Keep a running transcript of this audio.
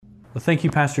Well, thank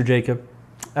you, Pastor Jacob.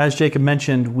 As Jacob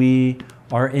mentioned, we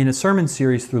are in a sermon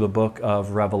series through the book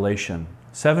of Revelation,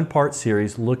 7-part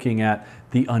series looking at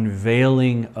the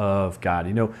unveiling of God.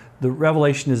 You know, the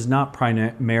Revelation is not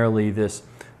primarily this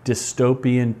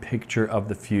dystopian picture of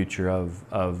the future,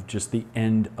 of just the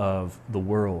end of the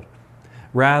world.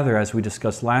 Rather, as we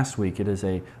discussed last week, it is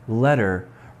a letter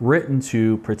written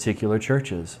to particular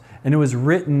churches. And it was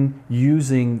written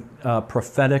using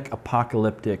prophetic,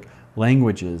 apocalyptic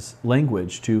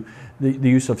language to the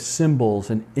use of symbols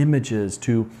and images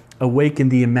to awaken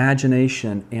the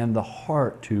imagination and the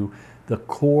heart to the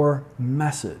core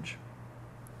message.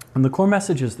 And the core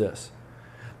message is this: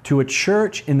 to a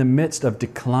church in the midst of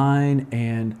decline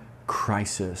and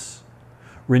crisis,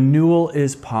 renewal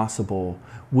is possible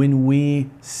when we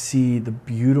see the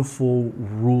beautiful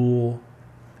rule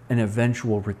and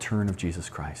eventual return of Jesus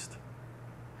Christ.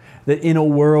 That in a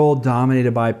world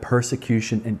dominated by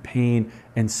persecution and pain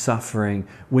and suffering,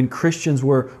 when Christians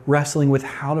were wrestling with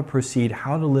how to proceed,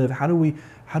 how to live, how do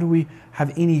we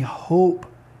have any hope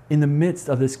in the midst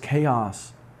of this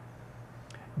chaos,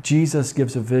 Jesus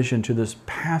gives a vision to this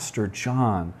pastor,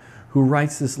 John, who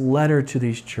writes this letter to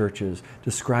these churches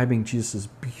describing Jesus'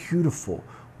 beautiful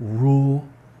rule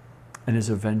and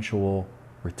his eventual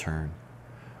return.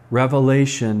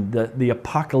 Revelation, the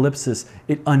apocalypse,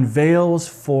 it unveils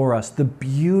for us the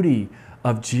beauty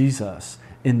of Jesus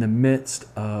in the midst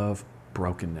of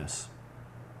brokenness.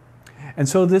 And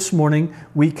so this morning,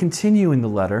 we continue in the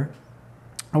letter,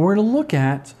 and we're going to look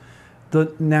at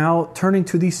now turning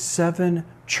to these 7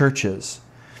 churches.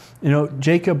 You know,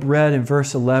 Jacob read in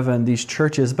verse 11 these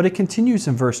churches, but it continues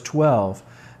in verse 12.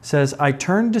 It says, "I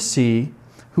turned to see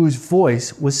whose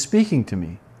voice was speaking to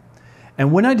me.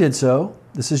 And when I did so,"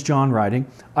 this is John writing,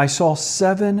 "I saw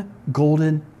 7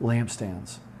 golden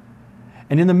lampstands.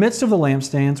 And in the midst of the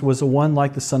lampstands was a one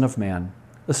like the Son of Man."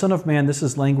 The Son of Man, this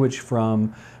is language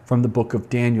from the book of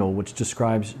Daniel, which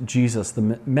describes Jesus,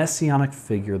 the messianic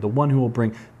figure, the one who will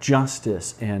bring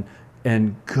justice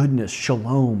and goodness,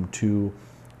 shalom to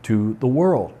the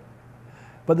world.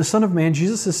 But the Son of Man,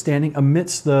 Jesus, is standing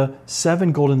amidst the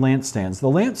 7 golden lampstands. The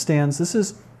lampstands, this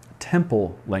is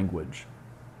temple language.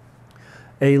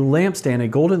 A lampstand, a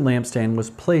golden lampstand,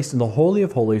 was placed in the Holy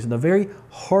of Holies in the very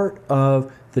heart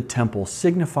of the temple,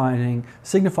 signifying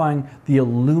the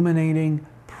illuminating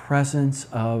presence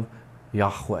of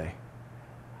Yahweh.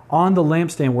 On the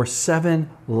lampstand were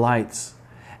 7 lights,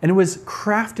 and it was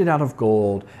crafted out of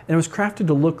gold, and it was crafted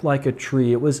to look like a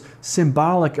tree. It was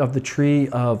symbolic of the tree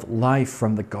of life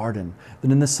from the garden. That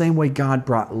in the same way God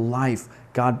brought life,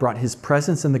 God brought His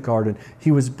presence in the garden,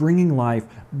 He was bringing life,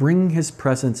 bringing His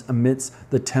presence amidst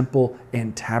the temple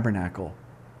and tabernacle.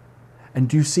 And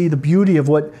do you see the beauty of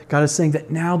what God is saying?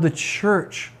 That now the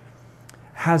church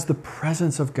has the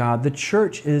presence of God. The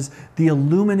church is the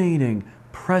illuminating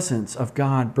presence of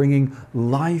God, bringing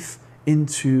life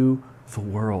into the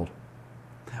world.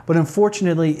 But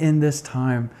unfortunately, in this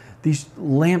time, these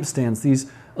lampstands,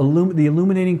 the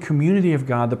illuminating community of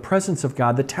God, the presence of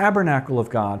God, the tabernacle of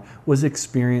God, was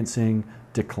experiencing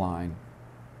decline.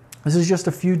 This is just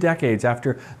a few decades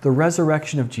after the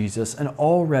resurrection of Jesus, and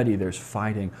already there's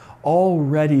fighting.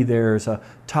 Already there's a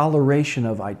toleration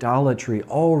of idolatry.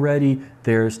 Already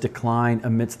there's decline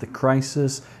amidst the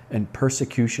crisis and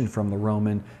persecution from the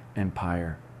Roman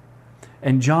Empire.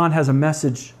 And John has a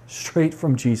message straight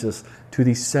from Jesus to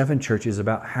these 7 churches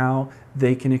about how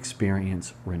they can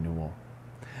experience renewal.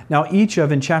 Now,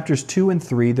 in chapters 2 and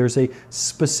 3, there's a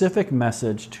specific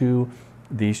message to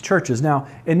these churches. Now,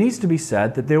 it needs to be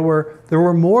said that there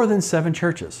were more than 7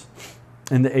 churches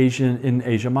in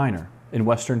Asia Minor, in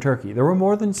Western Turkey. There were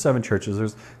more than 7 churches.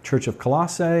 There's Church of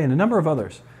Colossae and a number of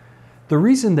others. The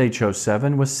reason they chose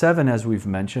 7 was 7, as we've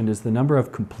mentioned, is the number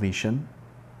of completion.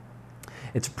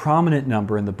 It's a prominent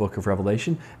number in the book of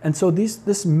Revelation. And so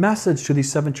this message to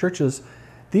these 7 churches,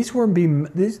 this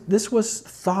was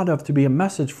thought of to be a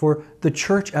message for the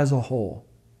church as a whole.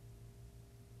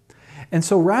 And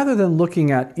so rather than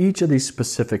looking at each of these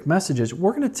specific messages,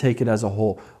 we're going to take it as a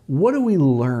whole. What do we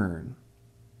learn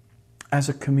as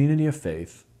a community of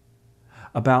faith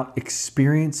about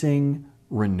experiencing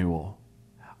renewal?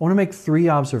 I want to make 3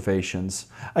 observations.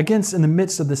 Again, in the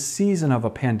midst of the season of a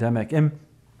pandemic, and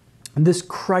this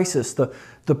crisis,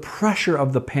 the pressure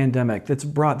of the pandemic that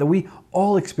we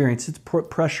all experience, it's put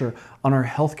pressure on our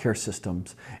healthcare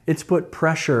systems. It's put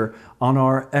pressure on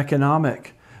our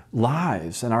economic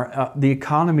lives and the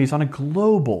economies on a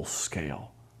global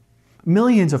scale.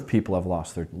 Millions of people have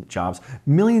lost their jobs.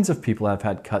 Millions of people have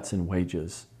had cuts in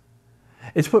wages.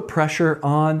 It's put pressure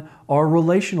on our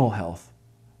relational health.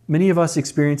 Many of us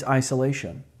experience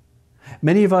isolation.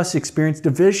 Many of us experience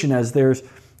division as there's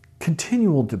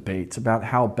continual debates about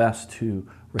how best to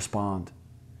respond.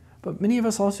 But many of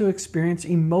us also experience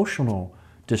emotional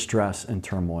distress and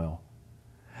turmoil.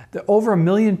 Over 1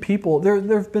 million people, there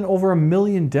have been over 1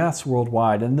 million deaths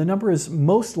worldwide, and the number is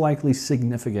most likely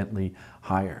significantly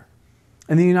higher.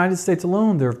 In the United States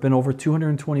alone, there have been over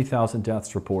 220,000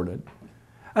 deaths reported.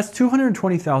 That's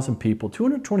 220,000 people,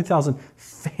 220,000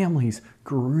 families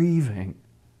grieving.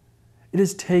 It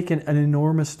has taken an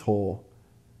enormous toll.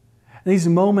 And these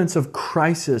moments of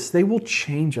crisis, they will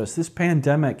change us. This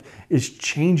pandemic is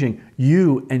changing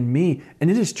you and me, and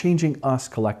it is changing us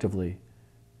collectively.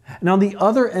 And on the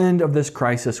other end of this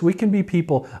crisis, we can be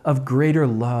people of greater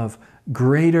love,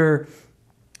 greater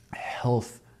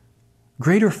health,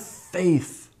 greater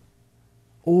faith,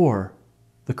 or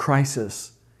the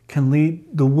crisis can lead,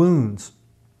 the wounds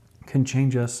can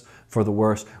change us for the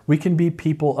worse. We can be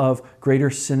people of greater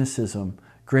cynicism,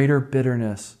 greater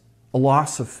bitterness, a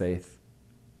loss of faith.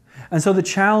 And so the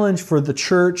challenge for the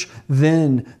church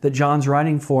then that John's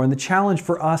writing for, and the challenge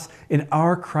for us in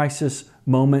our crisis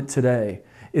moment today,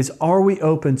 is, are we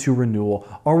open to renewal?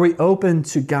 Are we open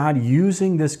to God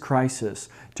using this crisis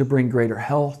to bring greater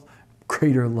health,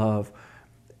 greater love,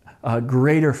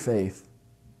 greater faith?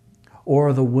 Or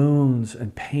are the wounds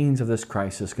and pains of this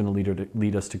crisis going to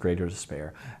lead us to greater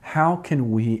despair? How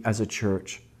can we as a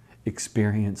church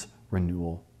experience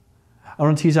renewal? I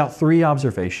want to tease out 3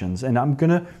 observations, and I'm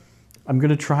going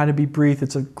to try to be brief.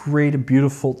 It's a great and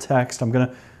beautiful text. I'm going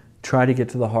to try to get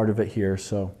to the heart of it here.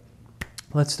 So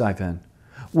let's dive in.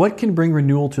 What can bring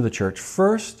renewal to the church?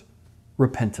 First,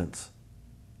 repentance.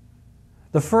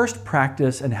 The first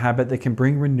practice and habit that can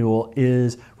bring renewal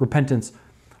is repentance.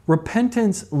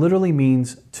 Repentance literally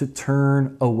means to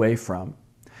turn away from.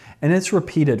 And it's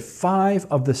repeated. 5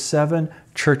 of the 7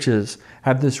 churches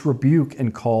have this rebuke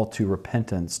and call to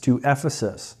repentance. To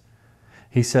Ephesus,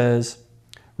 he says,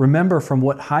 "Remember from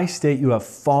what high state you have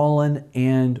fallen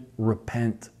and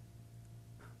repent."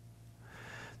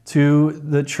 To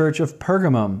the church of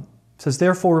Pergamum, it says,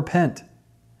 "Therefore repent.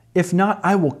 If not,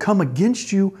 I will come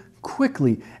against you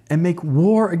quickly and make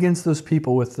war against those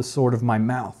people with the sword of my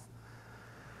mouth."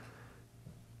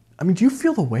 I mean, do you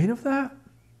feel the weight of that?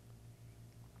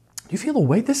 Do you feel the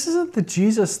weight? This isn't the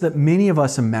Jesus that many of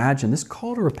us imagine. This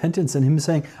call to repentance and him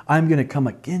saying, "I'm going to come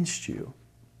against you."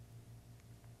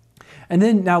 And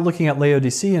then now looking at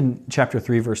Laodicea in chapter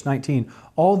 3, verse 19,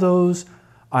 "All those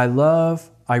I love,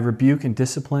 I rebuke and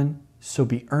discipline, so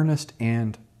be earnest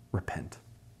and repent."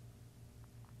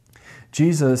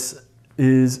 Jesus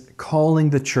is calling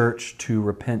the church to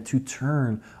repent, to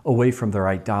turn away from their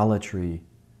idolatry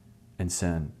and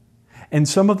sin. And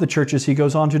some of the churches, he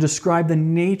goes on to describe the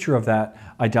nature of that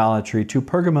idolatry. To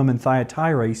Pergamum and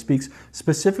Thyatira, he speaks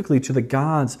specifically to the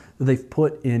gods that they've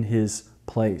put in his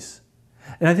place.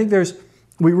 And I think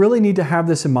we really need to have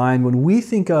this in mind when we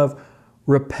think of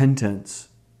repentance.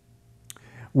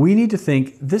 We need to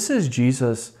think this is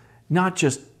Jesus not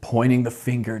just pointing the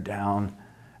finger down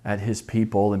at his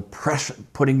people and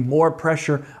putting more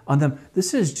pressure on them.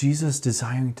 This is Jesus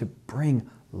desiring to bring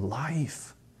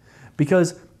life.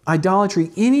 Because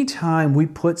idolatry, anytime we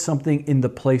put something in the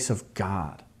place of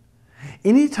God,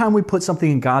 anytime we put something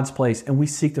in God's place and we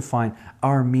seek to find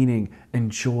our meaning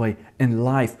and joy and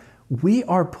life, we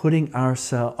are putting our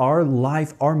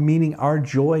life, our meaning, our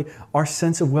joy, our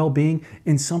sense of well-being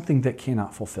in something that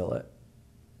cannot fulfill it.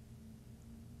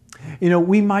 You know,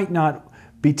 we might not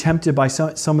be tempted by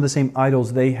some of the same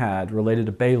idols they had related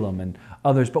to Balaam and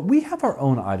others, but we have our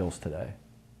own idols today.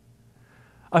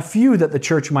 A few that the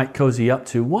church might cozy up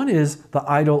to. One is the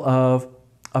idol of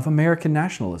American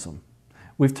nationalism.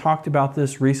 We've talked about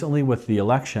this recently with the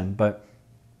election, but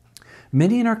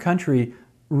many in our country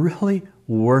really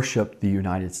worship the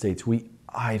United States. We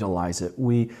idolize it.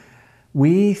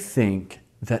 We think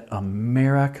that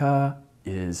America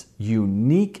is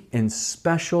unique and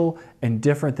special and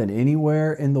different than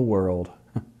anywhere in the world.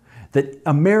 That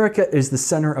America is the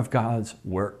center of God's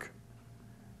work.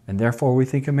 And therefore we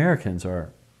think Americans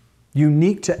are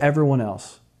unique to everyone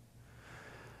else.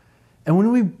 And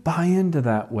when we buy into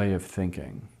that way of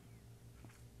thinking,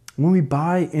 when we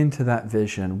buy into that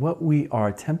vision, what we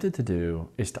are tempted to do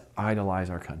is to idolize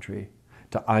our country,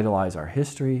 to idolize our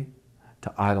history,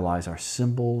 to idolize our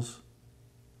symbols,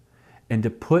 and to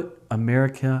put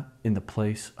America in the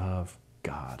place of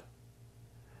God.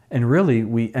 And really,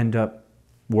 we end up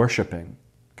worshiping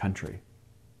country.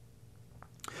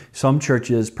 Some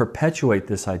churches perpetuate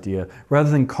this idea. Rather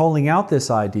than calling out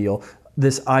this idol,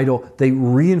 they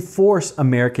reinforce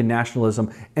American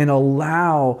nationalism and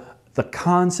allow the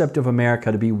concept of America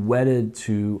to be wedded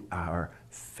to our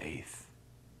faith.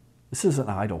 This is an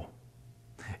idol.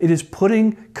 It is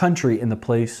putting country in the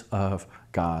place of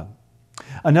God.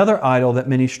 Another idol that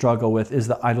many struggle with is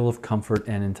the idol of comfort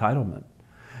and entitlement.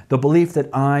 The belief that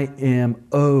I am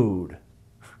owed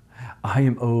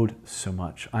so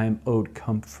much. I am owed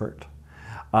comfort.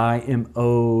 I am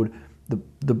owed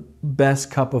the best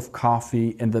cup of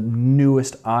coffee and the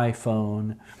newest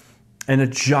iPhone and a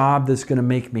job that's going to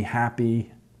make me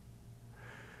happy.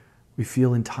 We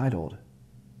feel entitled.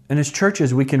 And as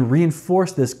churches, we can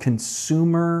reinforce this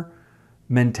consumer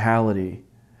mentality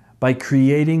by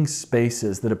creating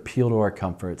spaces that appeal to our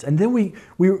comforts. And then we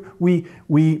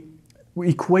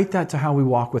equate that to how we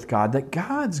walk with God, that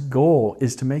God's goal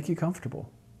is to make you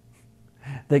comfortable.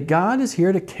 That God is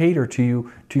here to cater to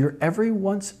you, to your every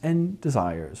wants and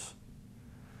desires.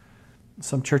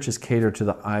 Some churches cater to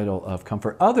the idol of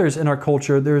comfort. Others in our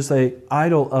culture, there's an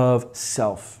idol of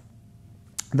self.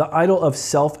 The idol of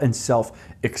self and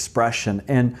self-expression.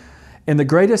 And the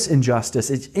greatest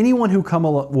injustice is anyone who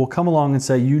will come along and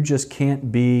say, you just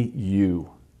can't be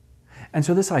you. And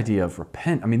so this idea of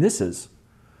repent, I mean, this is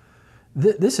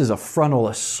a frontal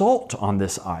assault on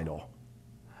this idol.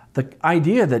 The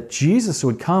idea that Jesus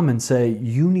would come and say,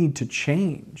 you need to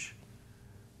change,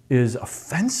 is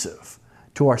offensive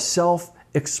to our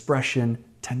self-expression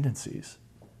tendencies.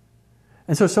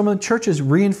 And so some of the churches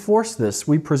reinforce this.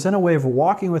 We present a way of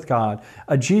walking with God,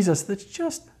 a Jesus that's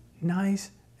just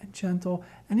nice and gentle,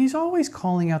 and he's always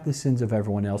calling out the sins of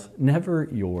everyone else, never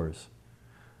yours.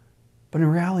 But in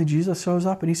reality, Jesus shows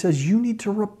up and he says, you need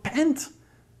to repent.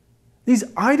 These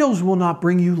idols will not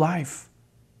bring you life.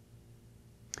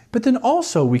 But then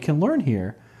also we can learn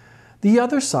here the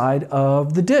other side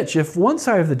of the ditch. If one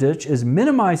side of the ditch is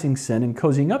minimizing sin and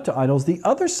cozying up to idols, the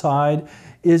other side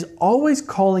is always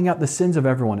calling out the sins of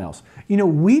everyone else. You know,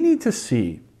 we need to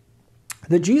see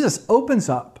that Jesus opens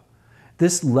up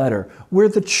this letter where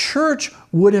the church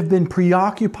would have been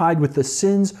preoccupied with the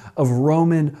sins of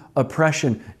Roman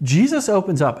oppression. Jesus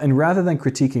opens up, and rather than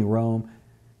critiquing Rome,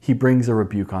 he brings a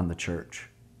rebuke on the church.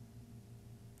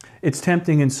 It's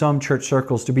tempting in some church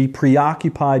circles to be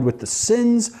preoccupied with the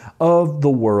sins of the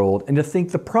world and to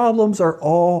think the problems are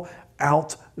all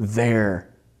out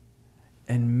there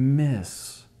and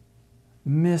miss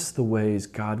the ways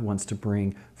God wants to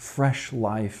bring fresh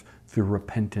life through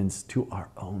repentance to our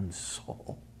own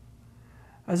soul.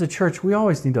 As a church, we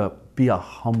always need to be a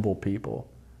humble people,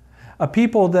 a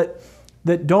people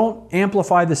that don't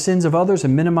amplify the sins of others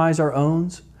and minimize our own,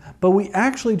 but we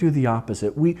actually do the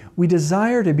opposite. We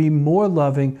desire to be more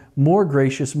loving, more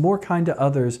gracious, more kind to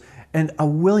others, and a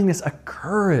willingness, a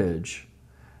courage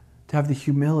to have the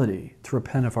humility to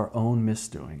repent of our own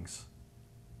misdoings.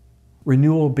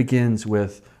 Renewal begins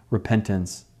with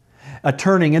repentance, a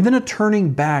turning, and then a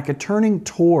turning back, a turning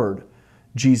toward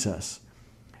Jesus.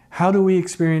 How do we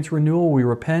experience renewal? We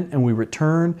repent and we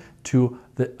return to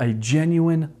a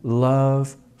genuine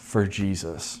love for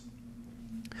Jesus.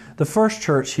 The first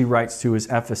church he writes to is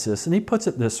Ephesus, and he puts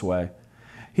it this way.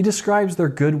 He describes their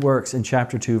good works in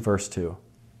chapter 2, verse 2.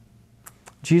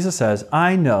 Jesus says,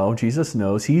 I know, Jesus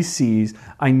knows, he sees,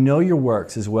 I know your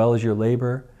works as well as your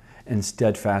labor and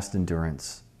steadfast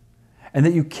endurance, and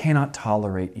that you cannot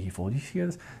tolerate evil. Do you hear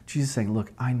this? Jesus is saying,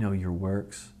 look, I know your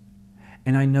works,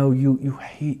 and I know you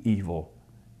hate evil.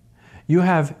 You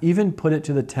have even put it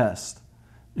to the test.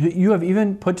 You have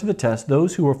even put to the test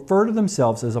those who refer to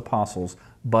themselves as apostles,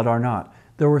 but are not.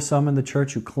 There were some in the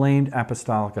church who claimed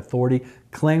apostolic authority,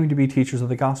 claimed to be teachers of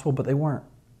the gospel, but they weren't.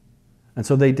 And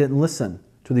so they didn't listen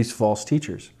to these false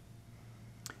teachers.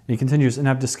 And he continues, and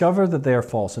have discovered that they are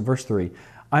false. In verse 3,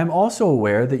 I am also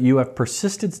aware that you have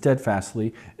persisted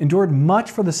steadfastly, endured much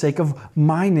for the sake of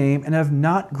my name, and have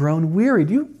not grown weary.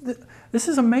 This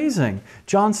is amazing.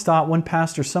 John Stott, one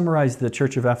pastor, summarized the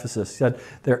church of Ephesus. He said,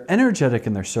 they're energetic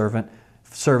in their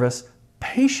service,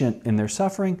 patient in their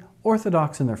suffering,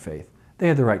 orthodox in their faith. They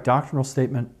had the right doctrinal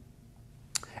statement,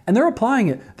 and they're applying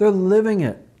it. They're living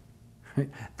it. Right?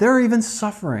 They're even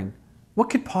suffering. What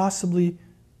could possibly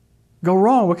go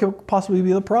wrong? What could possibly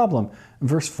be the problem? In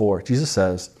verse 4, Jesus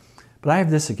says, but I have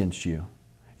this against you.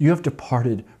 You have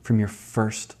departed from your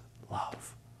first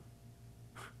love.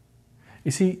 You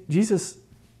see, Jesus,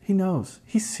 he knows.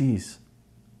 He sees.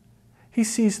 He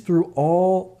sees through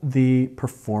all the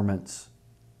performance.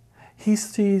 He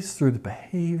sees through the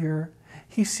behavior.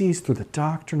 He sees through the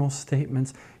doctrinal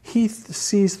statements. He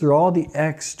sees through all the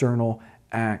external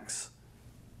acts.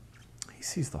 He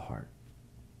sees the heart.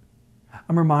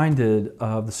 I'm reminded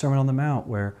of the Sermon on the Mount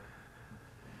where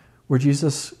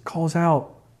Jesus calls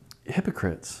out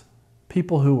hypocrites,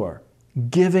 people who are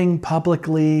giving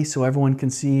publicly so everyone can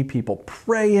see, people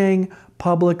praying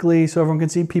publicly so everyone can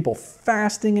see, people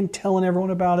fasting and telling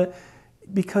everyone about it,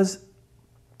 because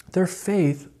their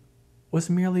faith was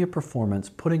merely a performance,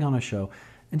 putting on a show.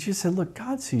 And Jesus said, look,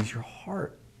 God sees your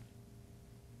heart.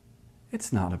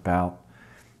 It's not about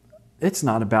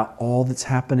all that's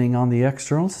happening on the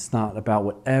externals. It's not about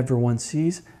what everyone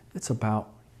sees. It's about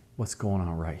what's going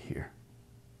on right here.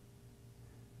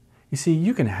 You see,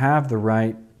 you can have the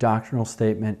right doctrinal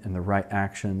statement and the right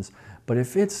actions, but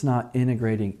if it's not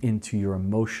integrating into your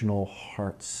emotional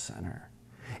heart center,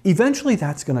 eventually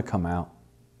that's going to come out.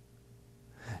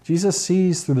 Jesus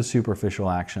sees through the superficial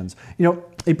actions. You know,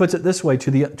 he puts it this way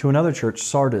to another church,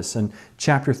 Sardis, in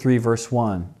chapter 3, verse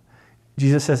 1.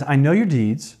 Jesus says, I know your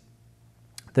deeds,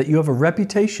 that you have a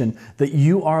reputation, that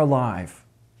you are alive.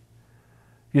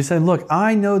 You say, look,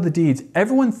 I know the deeds.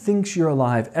 Everyone thinks you're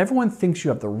alive. Everyone thinks you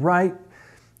have the right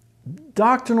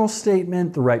doctrinal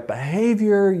statement, the right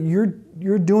behavior.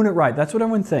 You're doing it right. That's what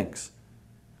everyone thinks.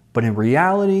 But in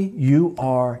reality, you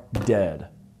are dead.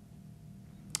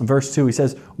 In verse 2, he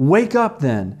says, wake up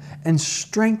then and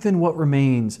strengthen what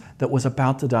remains that was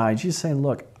about to die. Jesus is saying,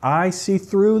 look, I see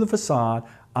through the facade.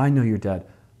 I know you're dead.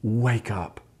 Wake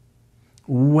up.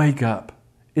 Wake up.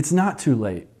 It's not too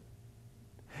late.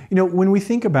 You know, when we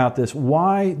think about this,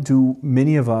 why do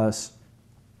many of us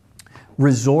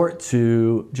resort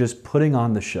to just putting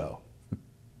on the show?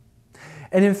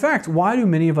 And in fact, why do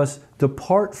many of us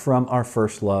depart from our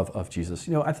first love of Jesus?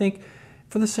 You know, I think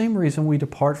for the same reason we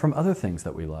depart from other things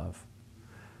that we love.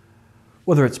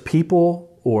 Whether it's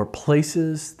people or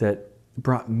places that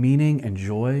brought meaning and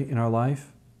joy in our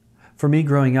life. For me,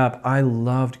 growing up, I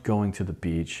loved going to the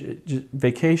beach.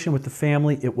 Vacation with the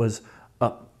family, it was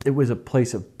a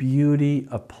place of beauty,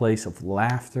 a place of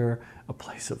laughter, a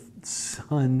place of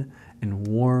sun and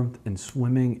warmth and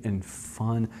swimming and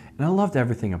fun. And I loved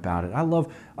everything about it. I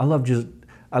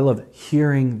loved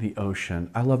hearing the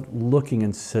ocean. I loved looking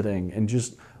and sitting and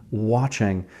just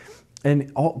watching.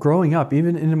 And growing up,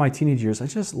 even into my teenage years, I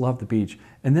just loved the beach.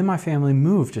 And then my family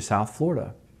moved to South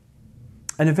Florida.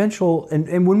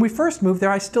 And when we first moved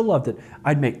there, I still loved it.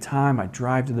 I'd make time, I'd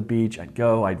drive to the beach, I'd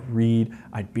go, I'd read,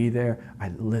 I'd be there,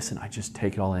 I'd listen, I'd just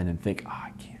take it all in and think, oh,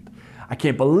 I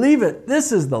can't believe it.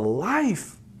 This is the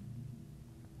life.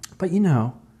 But you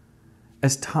know,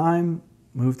 as time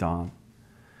moved on,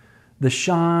 the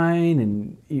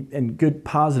shine and good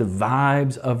positive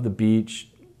vibes of the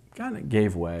beach kind of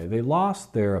gave way. They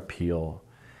lost their appeal.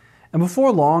 And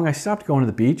before long, I stopped going to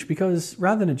the beach because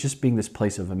rather than it just being this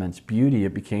place of immense beauty,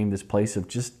 it became this place of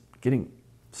just getting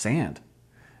sand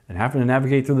and having to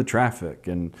navigate through the traffic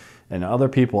and other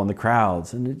people and the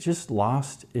crowds. And it just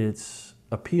lost its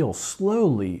appeal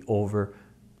slowly over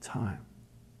time.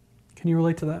 Can you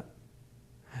relate to that?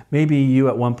 Maybe you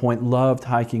at one point loved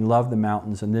hiking, loved the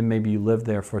mountains, and then maybe you lived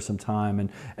there for some time,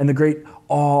 and the great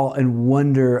awe and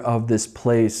wonder of this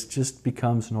place just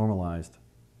becomes normalized.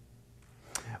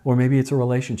 Or maybe it's a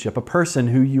relationship, a person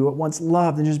who you at once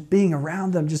loved, and just being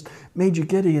around them just made you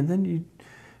giddy, and then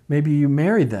maybe you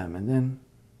married them, and then,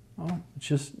 it's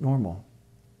just normal.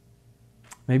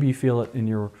 Maybe you feel it in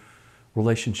your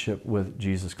relationship with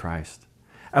Jesus Christ.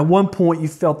 At one point you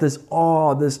felt this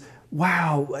awe, this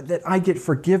wow, that I get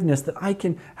forgiveness, that I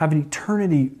can have an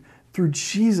eternity through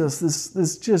Jesus,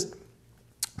 this just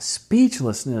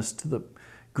speechlessness to the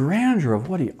grandeur of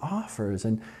what he offers.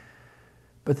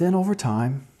 But then over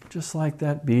time, just like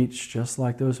that beach, just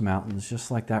like those mountains, just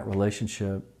like that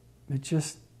relationship,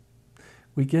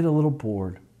 we get a little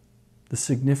bored. The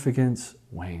significance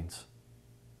wanes.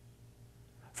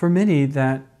 For many,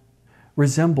 that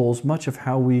resembles much of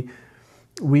how we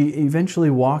eventually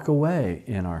walk away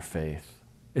in our faith.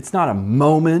 It's not a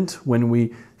moment when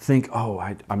we think,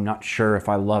 I'm not sure if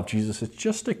I love Jesus. It's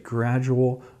just a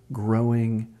gradual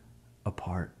growing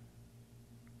apart.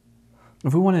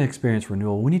 If we want to experience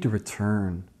renewal, we need to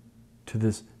return to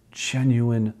this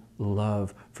genuine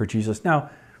love for Jesus. Now,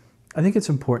 I think it's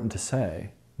important to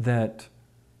say that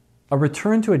a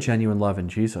return to a genuine love in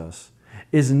Jesus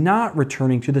is not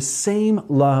returning to the same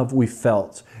love we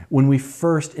felt when we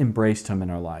first embraced him in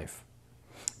our life.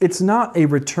 It's not a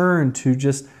return to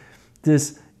just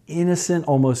this innocent,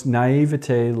 almost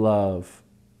naivete love.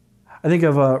 I think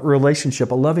of a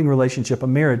relationship, a loving relationship, a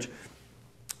marriage.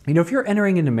 You know, if you're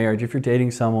entering into marriage, if you're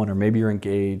dating someone, or maybe you're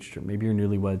engaged, or maybe you're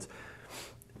newlyweds,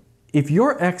 if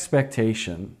your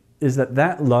expectation is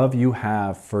that love you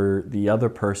have for the other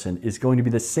person is going to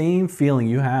be the same feeling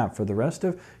you have for the rest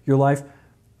of your life,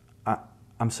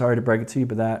 I'm sorry to break it to you,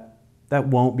 but that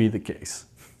won't be the case.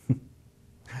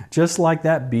 Just like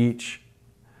that beach,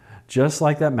 just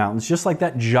like that mountains, just like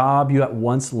that job you at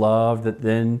once loved that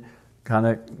then kind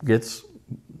of gets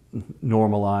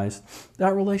normalized,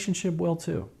 that relationship will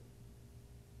too.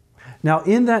 Now,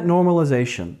 in that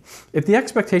normalization, if the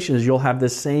expectation is you'll have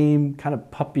this same kind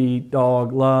of puppy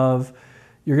dog love,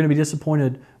 you're going to be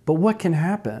disappointed. But what can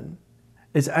happen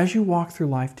is as you walk through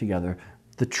life together,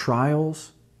 the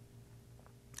trials,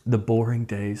 the boring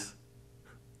days,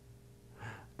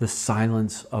 the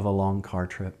silence of a long car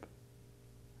trip,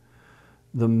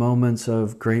 the moments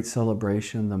of great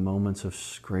celebration, the moments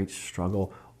of great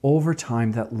struggle, over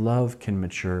time that love can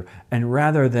mature. And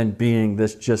rather than being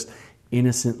this just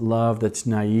innocent love that's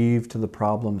naive to the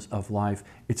problems of life,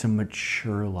 it's a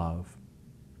mature love.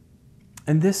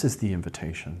 And this is the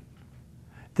invitation.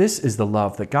 This is the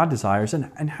love that God desires.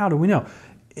 And how do we know?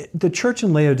 The church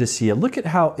in Laodicea, look at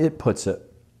how it puts it.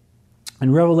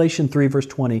 In Revelation 3, verse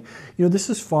 20, this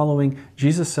is following,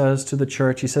 Jesus says to the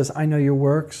church, he says, I know your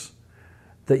works,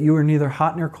 that you are neither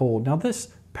hot nor cold. Now this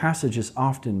passage is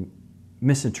often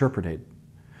misinterpreted.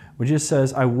 When Jesus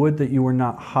says, I would that you were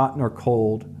not hot nor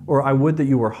cold, or I would that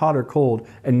you were hot or cold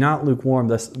and not lukewarm,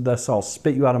 thus I'll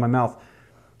spit you out of my mouth.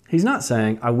 He's not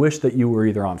saying, I wish that you were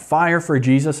either on fire for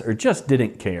Jesus or just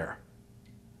didn't care.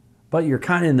 But you're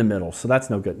kind of in the middle, so that's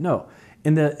no good. No,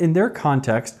 in their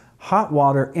context, hot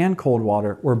water and cold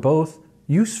water were both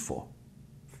useful.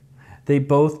 They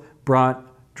both brought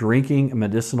drinking and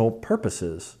medicinal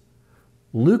purposes.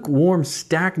 Lukewarm,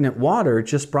 stagnant water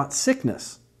just brought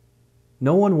sickness.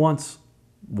 No one wants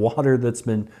water that's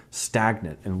been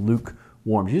stagnant and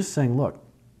lukewarm. Jesus is saying, look,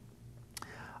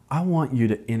 I want you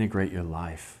to integrate your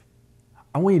life.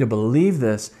 I want you to believe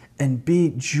this and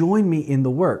join me in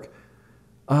the work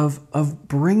of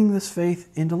bringing this faith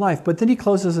into life. But then he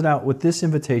closes it out with this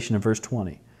invitation in verse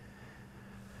 20.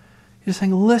 He's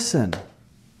saying, listen,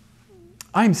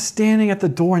 I'm standing at the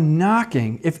door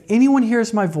knocking. If anyone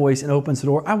hears my voice and opens the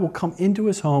door, I will come into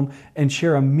his home and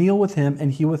share a meal with him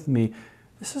and he with me.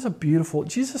 This is a beautiful,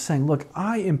 Jesus is saying, look,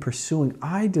 I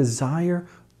desire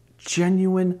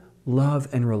genuine love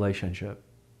and relationship.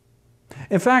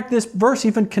 In fact, this verse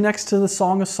even connects to the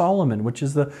Song of Solomon, which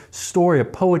is the story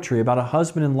of poetry about a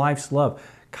husband and wife's love.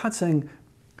 God's saying,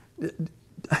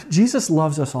 Jesus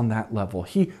loves us on that level.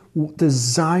 He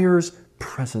desires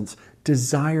presence,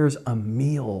 desires a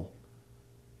meal.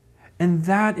 And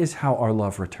that is how our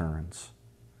love returns.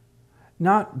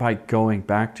 Not by going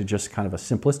back to just kind of a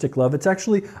simplistic love. It's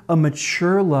actually a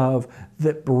mature love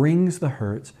that brings the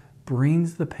hurts,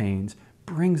 brings the pains,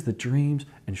 brings the dreams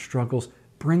and struggles,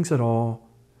 brings it all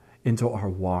into our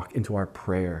walk, into our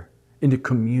prayer, into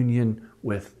communion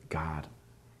with God.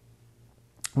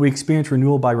 We experience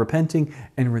renewal by repenting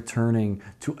and returning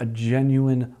to a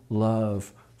genuine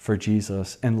love for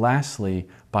Jesus. And lastly,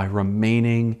 by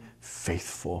remaining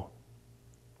faithful.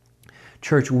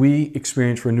 Church, we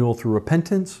experience renewal through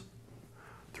repentance,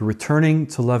 through returning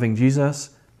to loving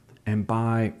Jesus, and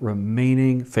by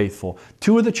remaining faithful.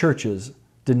 Two of the churches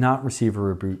did not receive a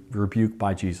rebuke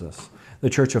by Jesus. The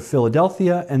church of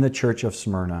Philadelphia and the church of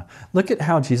Smyrna. Look at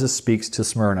how Jesus speaks to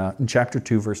Smyrna in chapter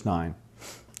 2, verse 9.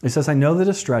 He says, I know the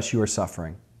distress you are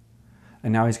suffering.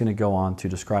 And now he's going to go on to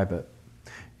describe it.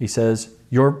 He says,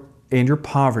 your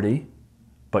poverty,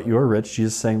 but you are rich.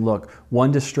 Jesus is saying, look,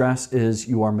 one distress is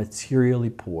you are materially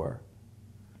poor.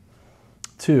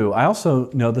 2, I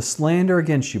also know the slander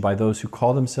against you by those who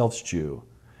call themselves Jew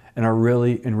and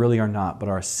really are not, but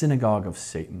are a synagogue of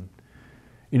Satan.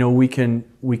 We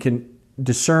can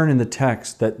discern in the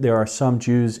text that there are some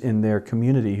Jews in their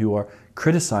community who are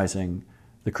criticizing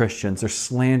the Christians. They're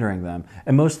slandering them.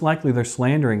 And most likely they're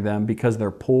slandering them because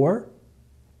they're poor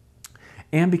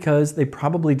and because they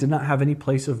probably did not have any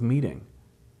place of meeting.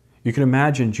 You can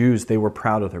imagine Jews, they were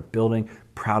proud of their building,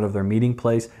 proud of their meeting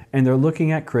place, and they're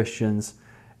looking at Christians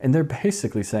and they're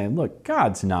basically saying, look,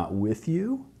 God's not with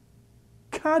you.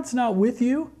 God's not with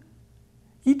you.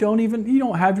 You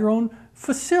don't have your own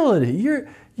facility.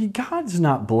 God's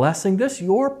not blessing this.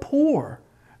 You're poor.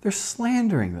 They're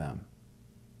slandering them.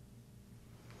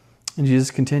 And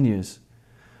Jesus continues.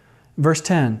 Verse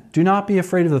 10, do not be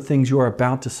afraid of the things you are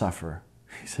about to suffer.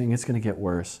 He's saying it's going to get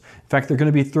worse. In fact, they're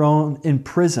going to be thrown in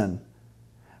prison.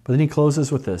 But then he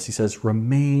closes with this. He says,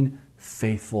 remain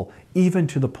faithful, even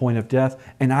to the point of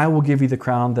death, and I will give you the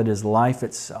crown that is life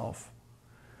itself.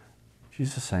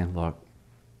 Jesus is saying, look,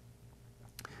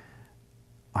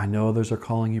 I know others are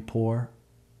calling you poor.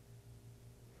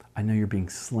 I know you're being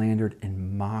slandered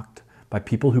and mocked by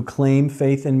people who claim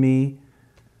faith in me,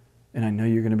 and I know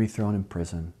you're going to be thrown in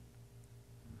prison.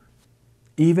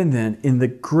 Even then, in the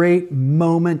great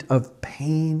moment of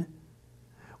pain,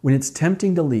 when it's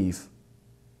tempting to leave,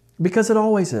 because it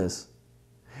always is.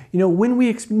 No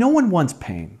one wants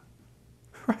pain,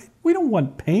 right? We don't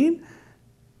want pain.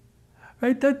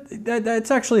 right?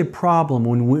 That's actually a problem.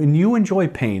 When you enjoy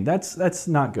pain, that's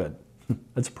not good.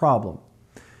 That's a problem.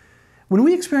 When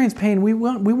we experience pain, we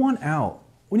want out.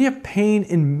 When you have pain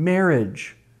in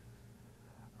marriage,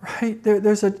 right?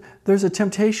 There's a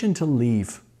temptation to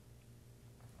leave.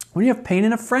 When you have pain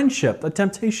in a friendship, a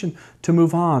temptation to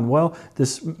move on. Well,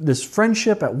 this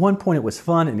friendship, at one point it was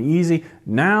fun and easy.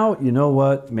 Now, you know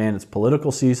what? Man, it's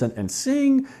political season, and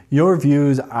seeing your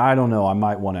views, I don't know, I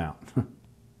might want out.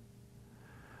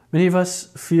 Many of us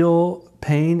feel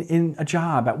pain in a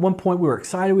job. At one point we were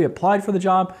excited, we applied for the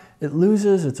job, it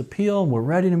loses its appeal, and we're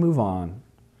ready to move on.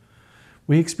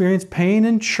 We experience pain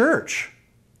in church.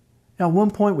 Now, at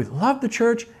one point we loved the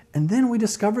church, and then we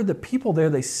discovered the people there,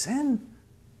 they sin.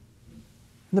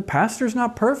 And the pastor's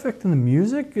not perfect, and the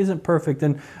music isn't perfect,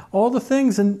 and all the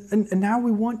things, and now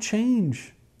we want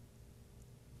change.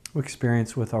 We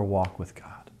experience with our walk with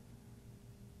God.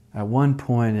 At one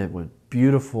point it was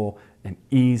beautiful and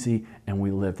easy, and we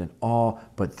lived in awe,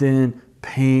 but then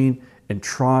pain and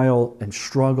trial and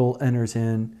struggle enters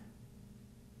in.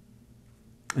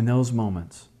 In those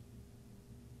moments,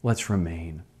 let's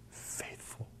remain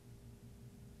faithful.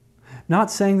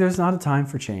 Not saying there's not a time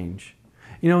for change.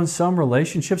 You know, in some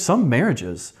relationships, some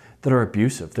marriages that are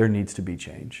abusive, there needs to be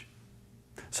change.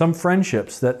 Some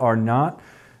friendships that are not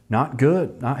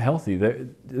good, not healthy,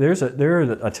 there's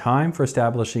a time for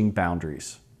establishing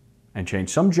boundaries and change.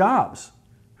 Some jobs,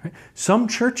 right? Some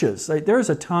churches, there's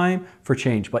a time for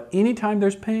change. But anytime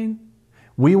there's pain,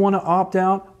 we want to opt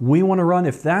out, we want to run.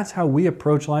 If that's how we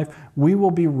approach life, we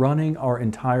will be running our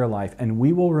entire life, and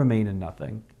we will remain in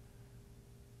nothing.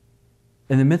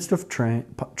 In the midst of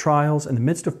trials, in the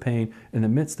midst of pain, in the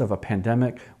midst of a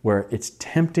pandemic where it's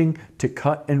tempting to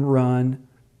cut and run,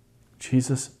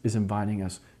 Jesus is inviting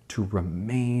us to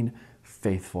remain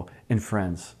faithful. And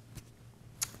friends,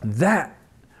 that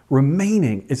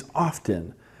remaining is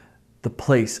often the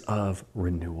place of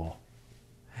renewal.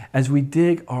 As we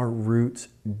dig our roots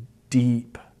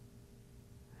deep,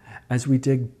 as we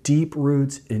dig deep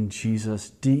roots in Jesus,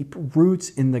 deep roots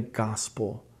in the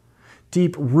gospel,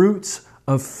 deep roots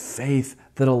of faith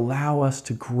that allow us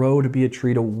to grow to be a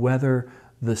tree to weather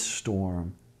the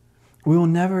storm. We will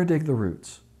never dig the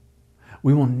roots.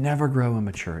 We will never grow in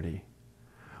maturity.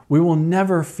 We will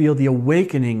never feel the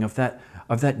awakening of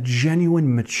that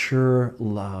genuine, mature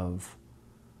love.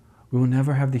 We will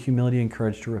never have the humility and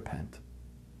courage to repent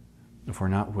if we're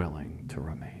not willing to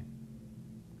remain.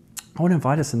 I want to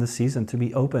invite us in this season to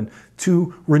be open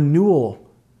to renewal.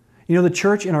 You know, the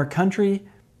church in our country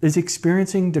is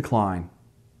experiencing decline.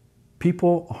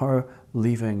 People are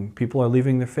leaving. People are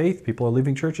leaving their faith. People are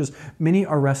leaving churches. Many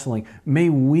are wrestling. May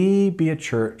we be a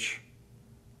church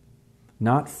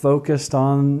not focused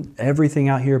on everything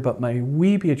out here, but may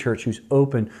we be a church who's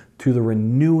open to the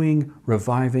renewing,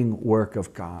 reviving work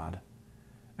of God.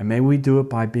 And may we do it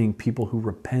by being people who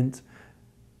repent,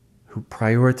 who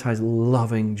prioritize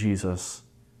loving Jesus,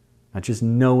 not just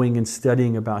knowing and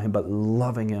studying about Him, but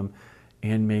loving Him.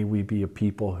 And may we be a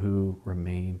people who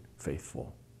remain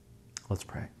faithful. Let's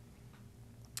pray.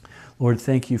 Lord,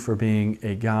 thank you for being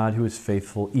a God who is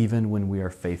faithful even when we are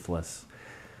faithless.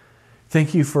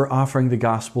 Thank you for offering the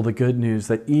gospel, the good news,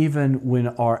 that even when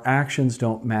our actions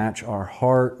don't match our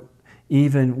heart,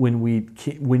 even when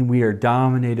we are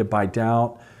dominated by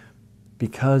doubt,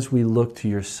 because we look to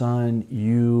your Son,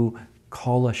 you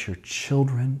call us your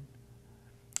children,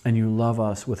 and you love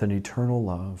us with an eternal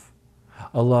love,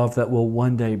 a love that will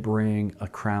one day bring a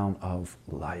crown of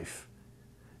life.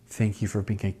 Thank you for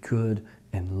being a good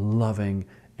and loving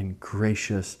and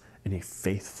gracious and a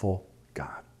faithful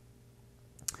God.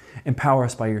 Empower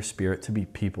us by your Spirit to be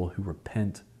people who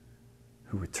repent,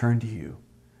 who return to you,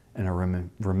 and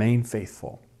remain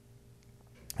faithful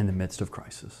in the midst of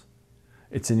crisis.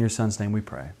 It's in your Son's name we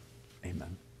pray.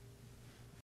 Amen.